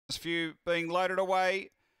few being loaded away.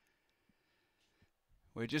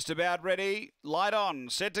 We're just about ready. Light on,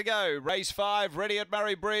 set to go. Race 5 ready at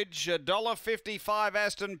Murray-Bridge. $1.55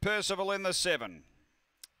 Aston Percival in the 7.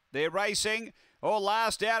 They're racing.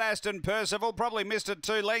 Last out, Aston Percival. Probably missed it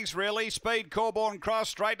 2 lengths, really. Speed, Corborn Cross,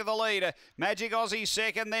 straight to the lead. Magic Aussie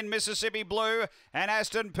second, then Mississippi Blue and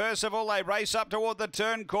Aston Percival. They race up toward the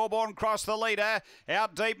turn. Corborn Cross, the leader.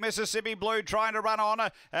 Out deep, Mississippi Blue trying to run on.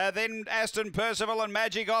 Then Aston Percival and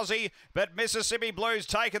Magic Aussie. But Mississippi Blue's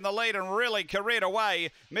taken the lead and really careered away.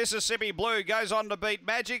 Mississippi Blue goes on to beat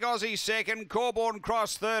Magic Aussie second. Corborn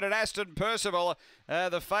Cross third at Aston Percival.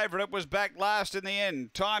 The favourite was back last in the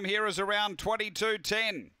end. Time here is around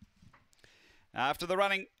 22:10. After the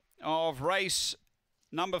running of race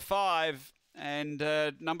number 5 and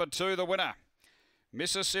number 2, the winner,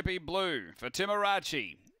 Mississippi Blue for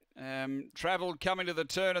Timarachi. Travelled coming to the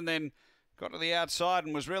turn and then got to the outside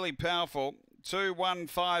and was really powerful. 2, 1,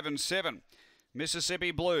 5 and 7.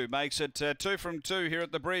 Mississippi Blue makes it 2 from 2 here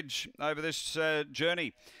at the bridge over this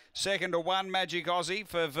journey. Second to 1, Magic Aussie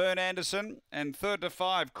for Vern Anderson. And third to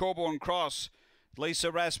 5, Corborn Cross,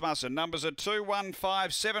 Lisa Rasmussen. Numbers are 2, 1,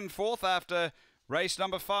 5, 7 fourth after race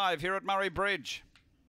number 5 here at Murray-Bridge.